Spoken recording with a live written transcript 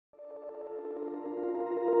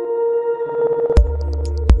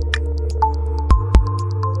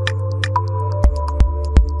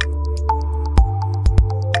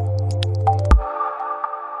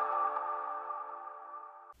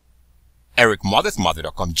Eric Muathe,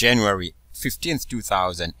 Muathe.com, January 15th,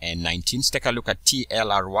 2019. Let's take a look at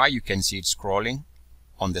TLRY. You can see it scrolling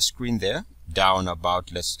on the screen there, down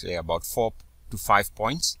about, let's say, about 4 to 5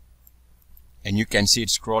 points. And you can see it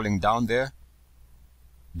scrolling down there,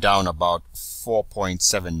 down about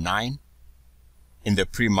 4.79 in the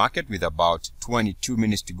pre-market with about 22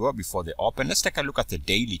 minutes to go before the open. Let's take a look at the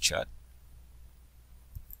daily chart.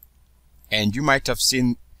 And you might have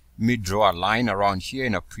seen me draw a line around here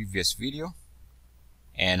in a previous video,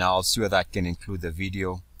 and I'll see whether I can include the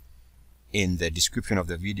video in the description of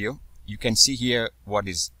the video. You can see here what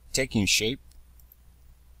is taking shape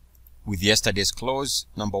with yesterday's close.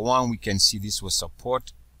 Number one, we can see this was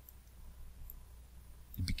support.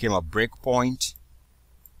 It became a break point,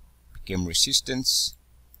 became resistance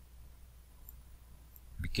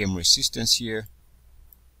here,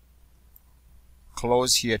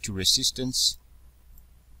 close here to resistance.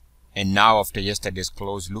 And now after yesterday's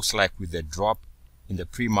close, looks like with the drop in the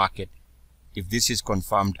pre-market, if this is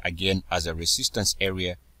confirmed again as a resistance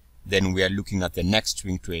area, then we are looking at the next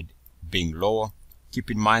swing trade being lower. Keep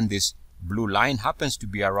in mind this blue line happens to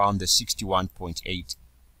be around the 61.8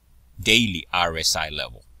 daily RSI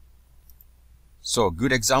level. So a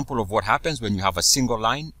good example of what happens when you have a single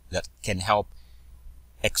line that can help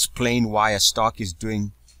explain why a stock is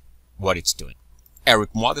doing what it's doing.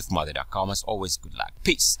 Eric Muathe, Muathe.com. As always, good luck,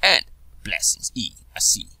 peace, and blessings.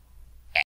 E-A-C.